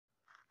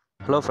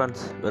Hello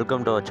friends,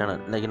 welcome to our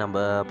channel. இன்றைக்கி நம்ம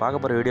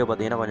பார்க்க போகிற வீடியோ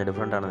பார்த்தீங்கன்னா கொஞ்சம்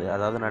டிஃப்ரெண்ட்டானது.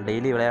 அதாவது நான்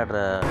டெய்லி விளையாடுற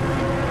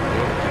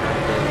கேம்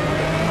என்னன்ட்டு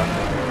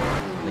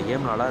இந்த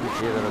கேம் நல்லா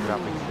இருந்துச்சு. அதோட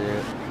கிராஃபிக்ஸு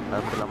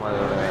அது மட்டும் இல்லாமல்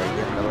அதோட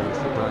கேம் லெவல்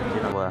சூப்பராக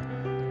இருந்துச்சு. நம்ம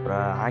ஒரு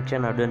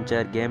ஆக்ஷன்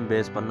அட்வென்ச்சர் கேம்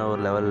பேஸ் பண்ண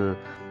ஒரு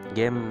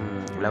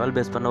லெவல்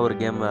பேஸ் பண்ண ஒரு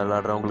கேம்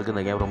விளாட்றவங்களுக்கு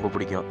இந்த கேம் ரொம்ப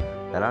பிடிக்கும்.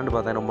 விளாண்டு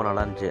பார்த்தா ரொம்ப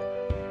நல்லா இருந்துச்சு.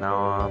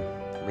 நான்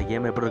இந்த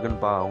கேம் எப்படி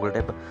இருக்குன்னு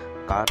உங்கள்கிட்ட இப்போ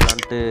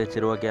காட்டலான்ட்டு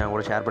சரி ஓகே அவங்க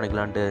கூட ஷேர்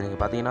பண்ணிக்கலான்ட்டு.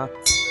 நீங்கள் பார்த்தீங்கன்னா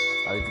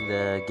அதுக்கு இந்த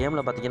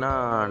கேமில் பார்த்தீங்கன்னா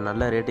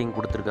நல்ல ரேட்டிங்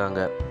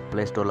கொடுத்துருக்காங்க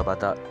ப்ளே ஸ்டோரில்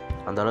பார்த்தா.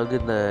 அந்த அளவுக்கு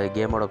இந்த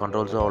கேமோட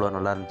கண்ட்ரோல்ஸும் அவ்வளோ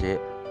நல்லா இருந்துச்சு.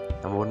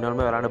 நம்ம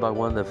உண்மையாலுமே விளாண்டு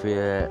பார்க்கும்போது இந்த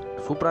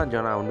சூப்பராக இருந்துச்சு.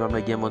 ஆனால்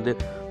உண்மையாலுமே கேம் வந்து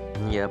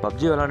நீங்கள்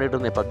பப்ஜி விளாண்டுட்டு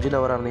இருந்தேன். பப்ஜியில்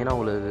இருந்தீங்கன்னா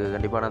உங்களுக்கு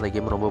கண்டிப்பாக அந்த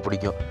கேம் ரொம்ப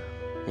பிடிக்கும்.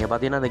 நீங்கள்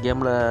பார்த்தீங்கன்னா இந்த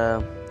கேமில்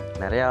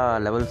நிறையா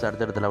லெவல்ஸ்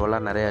அடுத்தடுத்த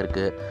லெவல்லாம் நிறையா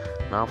இருக்குது.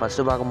 நான்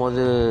ஃபஸ்ட்டு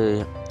பார்க்கும்போது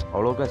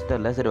அவ்வளோ கஷ்டம்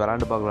இல்லை, சரி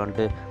விளாண்டு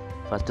பார்க்கலான்ட்டு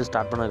ஃபஸ்ட்டு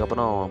ஸ்டார்ட்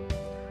பண்ணதுக்கப்புறம்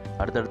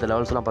அடுத்தடுத்த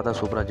லெவல்ஸ்லாம் பார்த்தா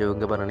சூப்பராக இருந்துச்சு.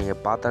 இங்கே பாருங்கள்,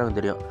 நீங்கள் பார்த்தாலும்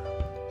தெரியும்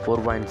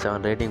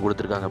 4.7 ரேட்டிங்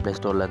கொடுத்துருக்காங்க ப்ளே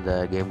ஸ்டோரில் இந்த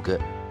கேமுக்கு.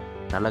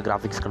 நல்ல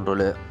கிராஃபிக்ஸ்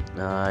கண்ட்ரோலு,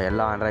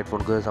 எல்லா ஆண்ட்ராய்ட்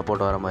ஃபோனுக்கு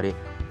சப்போர்ட் வர மாதிரி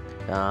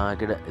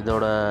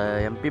இதோட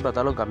எம்பி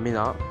பார்த்தாலும் கம்மி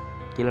தான்.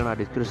 கீழே நான்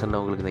டிஸ்கிரிப்ஷனில்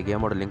உங்களுக்கு இந்த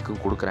கேமோட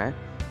லிங்க்கும் கொடுக்குறேன்.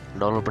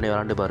 டவுன்லோட் பண்ணி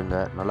விளாண்டு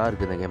பாருங்கள். நல்லா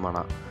இருக்குது இந்த கேம்.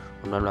 ஆனால்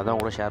உண்மையில தான்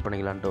கூட ஷேர்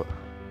பண்ணிக்கலான்ட்டு.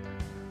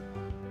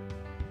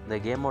 இந்த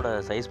கேமோட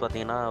சைஸ்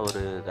பார்த்தீங்கன்னா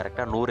ஒரு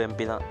கரெக்டாக 100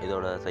 MP தான்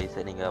இதோட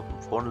சைஸு. நீங்கள்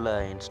ஃபோனில்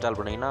இன்ஸ்டால்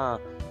பண்ணிங்கன்னா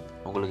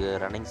உங்களுக்கு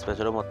ரன்னிங்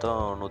ஸ்பெஷலும் மொத்தம்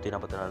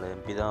 144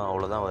 MP தான்,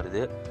 அவ்வளோதான்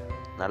வருது.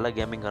 நல்ல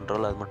கேமிங்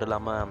கண்ட்ரோல், அது மட்டும்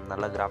இல்லாமல்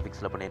நல்ல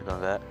கிராஃபிக்ஸில்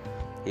பண்ணியிருக்காங்க.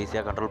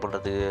 ஈஸியாக கண்ட்ரோல்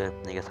பண்ணுறதுக்கு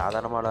நீங்கள்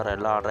சாதாரணமாக விளாட்ற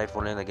எல்லா ஆண்ட்ராய்ட்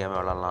ஃபோன்லேயும் இந்த கேமை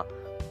விளாட்லாம்.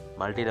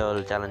 மல்டி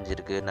லெவல் சேலஞ்ச்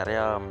இருக்குது,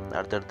 நிறையா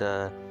அடுத்தடுத்த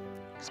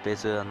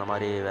ஸ்பேஸு அந்த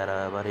மாதிரி வேறு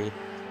மாதிரி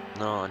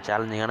இன்னும்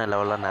சேலஞ்சிங்கான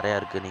லெவல்லாம் நிறையா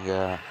இருக்குது.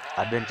 நீங்கள்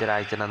அட்வென்ச்சர்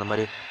ஆக்ஷன் அந்த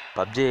மாதிரி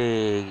பப்ஜி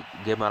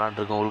கேம்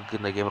விளாண்டுருக்கவங்களுக்கு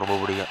இந்த கேம் ரொம்ப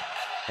பிடிக்கும்.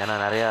 ஏன்னா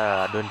நிறையா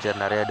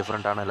அட்வென்ச்சர், நிறையா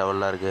டிஃப்ரெண்ட்டான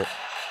லெவல்லாம் இருக்குது.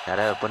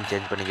 நிறையா வெப்பன்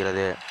சேஞ்ச்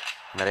பண்ணிக்கிறது,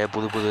 நிறைய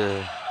புது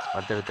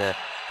அடுத்தடுத்த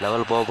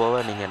லெவல் போக போக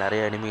நீங்கள்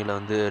நிறைய எனிமிகளை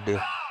வந்து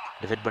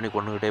டிஃபெக்ட் பண்ணி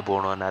கொண்டுக்கிட்டே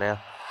போகணும். நிறையா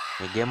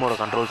கேமோட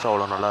கண்ட்ரோல்ஸும்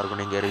அவ்வளோ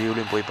நல்லாயிருக்கும். நீங்கள்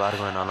ரிவ்யூலையும் போய்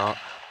பாருங்கள்,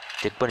 வேணாலும்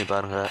செக் பண்ணி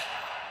பாருங்கள்.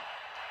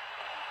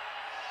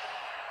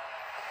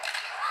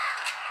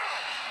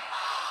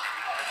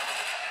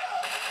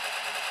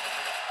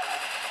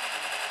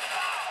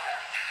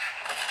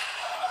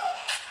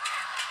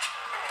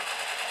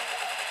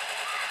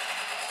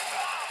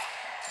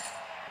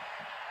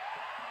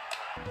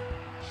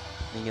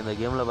 நீங்கள் இந்த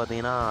கேமில்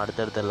பார்த்தீங்கன்னா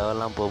அடுத்தடுத்த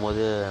லெவல்லாம்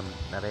போகும்போது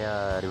நிறையா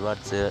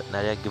ரிவார்ட்ஸு,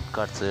 நிறையா கிஃப்ட்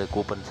கார்ட்ஸு,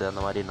 கூப்பன்ஸு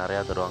அந்த மாதிரி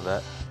நிறையா தருவாங்க.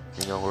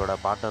 நீங்கள் உங்களோட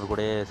பார்ட்னர்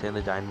கூட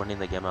சேர்ந்து ஜாயின் பண்ணி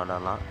இந்த கேமை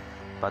விளாட்லாம்.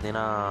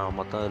 பார்த்தீங்கன்னா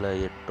மொத்தம்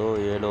இதில்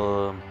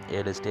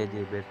 7 ஸ்டேஜ்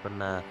பேஸ்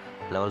பண்ண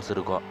லெவல்ஸ்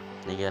இருக்கும்.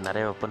 நீங்கள்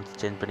நிறைய வெப்பன்ஸ்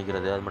சேஞ்ச்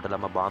பண்ணிக்கிறது, அது மட்டும்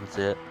இல்லாமல்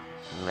பாம்ஸு,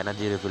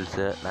 எனர்ஜி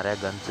ரிஃபில்ஸு, நிறையா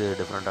கன்ஸு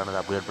டிஃப்ரெண்ட்டானது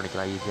அப்கிரேட்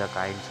பண்ணிக்கலாம். ஈஸியாக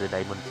காயின்ஸு,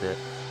 டைமண்ட்ஸு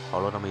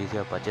அவ்வளோ நம்ம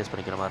ஈஸியாக பர்ச்சேஸ்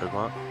பண்ணிக்கிற மாதிரி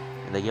இருக்கும்.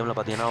 இந்த கேமில்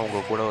பார்த்தீங்கன்னா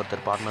உங்கள் கூட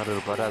ஒருத்தர் பார்ட்னர்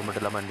இருப்பார். அது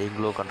மட்டும் இல்லாமல்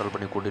நீங்களும் கண்ட்ரோல்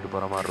பண்ணி கூட்டிகிட்டு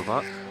போகிற மாதிரி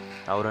இருக்கும்.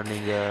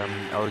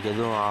 அவருக்கு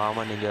எதுவும்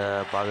ஆகாமல்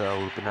நீங்கள்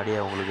அவருக்கு பின்னாடியே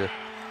உங்களுக்கு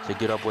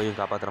செக்யூராக போய்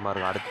காப்பாற்றுற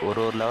மாதிரி இருக்கும்.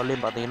 ஒரு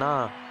லெவல்லையும் பார்த்தீங்கன்னா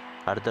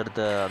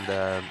அடுத்தடுத்த அந்த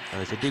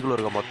சிட்டிக்குள்ளே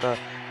இருக்க மொத்த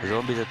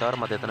ஜோம்பிஸை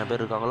தவிர மற்ற எத்தனை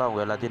பேர் இருக்காங்களோ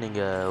அவங்க எல்லாத்தையும்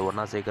நீங்கள்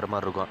ஒன்றா சேர்க்குற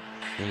மாதிரி இருக்கும்.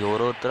 நீங்கள்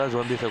ஒருத்தராக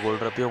ஜோம்பிஸை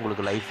கொள்கிறப்பையும்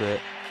உங்களுக்கு லைஃபு,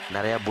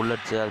 நிறையா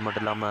புல்லட்ஸு, அது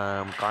மட்டும்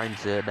இல்லாமல்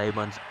காயின்ஸு,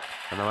 டைமண்ட்ஸ்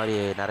அந்த மாதிரி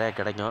நிறையா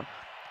கிடைக்கும்.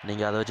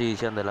 நீங்கள் அதை வச்சு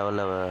ஈஸியாக அந்த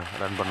லெவலில்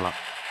ரன் பண்ணலாம்.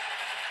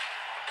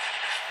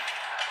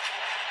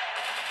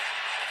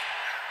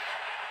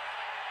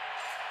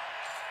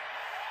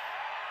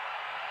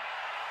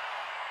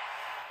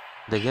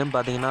 இந்த கேம்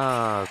பார்த்தீங்கன்னா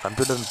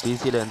கம்ப்யூட்டர்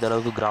பிசியில் எந்த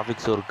அளவுக்கு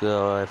கிராஃபிக்ஸ் ஒர்க்கு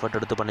எஃபர்ட்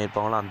எடுத்து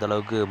பண்ணியிருப்பாங்களோ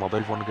அந்தளவுக்கு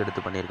மொபைல் ஃபோனுக்கு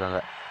எடுத்து பண்ணியிருக்காங்க.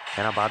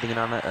 ஏன்னா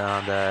பார்த்தீங்கன்னா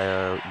அந்த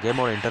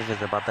கேமோட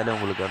இன்டர்ஃபேஸை பார்த்தாலே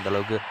உங்களுக்கு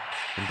அந்தளவுக்கு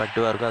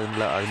இம்பேக்டிவாக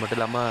இருக்கும். அது மட்டும்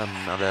இல்லாமல்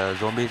அந்த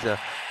ஜோம்பிஸை,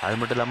 அது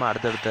மட்டும் இல்லாமல்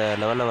அடுத்தடுத்த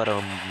லெவலில் வர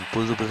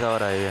புதுசாக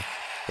வர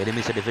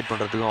எனிமீஸை டிஃபீட்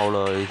பண்ணுறதுக்கும்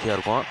அவ்வளோ ஈஸியாக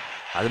இருக்கும்.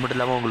 அது மட்டும்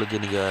இல்லாமல் உங்களுக்கு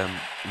நீங்கள்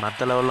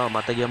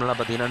மற்ற கேம்லாம்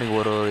பார்த்தீங்கன்னா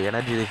நீங்கள் ஒரு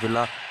எனர்ஜி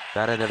ரிஃபில்லாக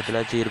வேறு எந்த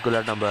இடத்துலாச்சும்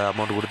இருக்குல்ல நம்ம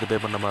அமௌண்ட் கொடுத்து பே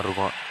பண்ணுற மாதிரி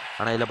இருக்கும்.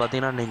 ஆனால் இதில்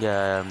பார்த்தீங்கன்னா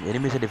நீங்கள்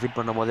எனிமீஸை டிஃபீட்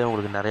பண்ணும் போதே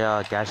உங்களுக்கு நிறையா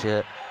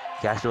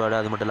கேஷ் ரிவார்டு,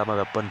 அது மட்டும் இல்லாமல்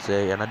வெப்பன்ஸு,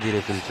 எனர்ஜி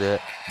ரிஃபில்ஸு,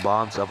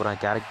 பாம்ஸ்,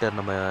 அப்புறம்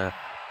நம்ம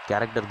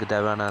கேரக்டருக்கு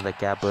தேவையான அந்த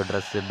கேப்பு,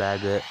 ட்ரெஸ்ஸு,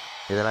 பேகு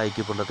இதெல்லாம்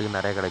எக்யூப் பண்ணுறதுக்கு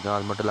நிறையா கிடைக்கும்.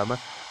 அது மட்டும்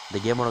இல்லாமல் இந்த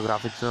கேமோட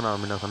கிராஃபிக்ஸும் நான்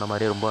முன்ன சொன்ன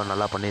மாதிரியே ரொம்ப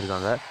நல்லா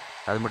பண்ணியிருக்காங்க.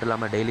 அது மட்டும்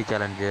இல்லாமல் டெய்லி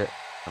சேலஞ்சு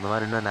அந்த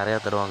மாதிரி இன்னும் நிறையா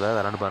தருவாங்க.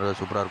 விளாண்டு பாருங்கள்,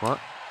 சூப்பராக இருக்கும்,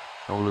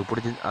 உங்களுக்கு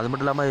பிடிச்சி. அது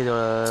மட்டும் இல்லாமல்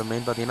இதோட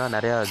மெயின் பார்த்தீங்கன்னா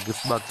நிறையா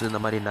கிஃப்ட் பாக்ஸு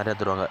இந்த மாதிரி நிறையா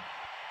தருவாங்க.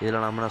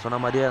 இதில் நான் சொன்ன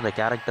மாதிரியே அந்த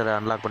கேரக்டரை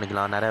அன்லாக்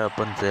பண்ணிக்கலாம். நிறையா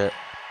வெப்பன்ஸு,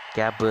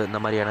 கேப்பு, இந்த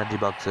மாதிரி எனர்ஜி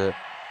பாக்ஸு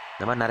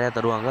இந்த மாதிரி நிறையா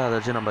தருவாங்க. அதை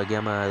வச்சு நம்ம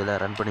கேமை இதில்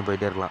ரன் பண்ணி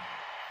போயிட்டே இருக்கலாம்.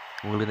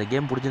 உங்களுக்கு இந்த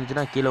கேம்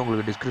பிடிச்சிருந்துச்சின்னா கீழே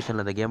உங்களுக்கு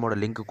டிஸ்கிரிப்ஷனில் இந்த கேமோட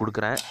லிங்க்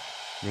கொடுக்குறேன்.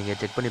 நீங்கள்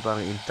செக் பண்ணி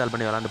பாருங்கள், இன்ஸ்டால்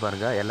பண்ணி விளாண்டு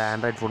பாருங்கள். எல்லா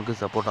ஆண்ட்ராய்ட் ஃபோனுக்கு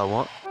சப்போர்ட்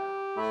ஆகும்.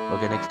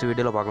 ஓகே, நெக்ஸ்ட்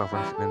வீடியோவில் பார்க்கலாம்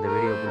ஃப்ரெண்ட்ஸ். இந்த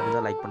வீடியோ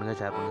பிடிச்சிருந்தால் லைக் பண்ணுங்கள்,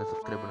 ஷேர் பண்ணுங்கள்,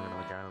 சப்ஸ்கிரைப் பண்ணுங்கள்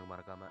நம்ம சேனலுக்கு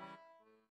மறக்காமல்.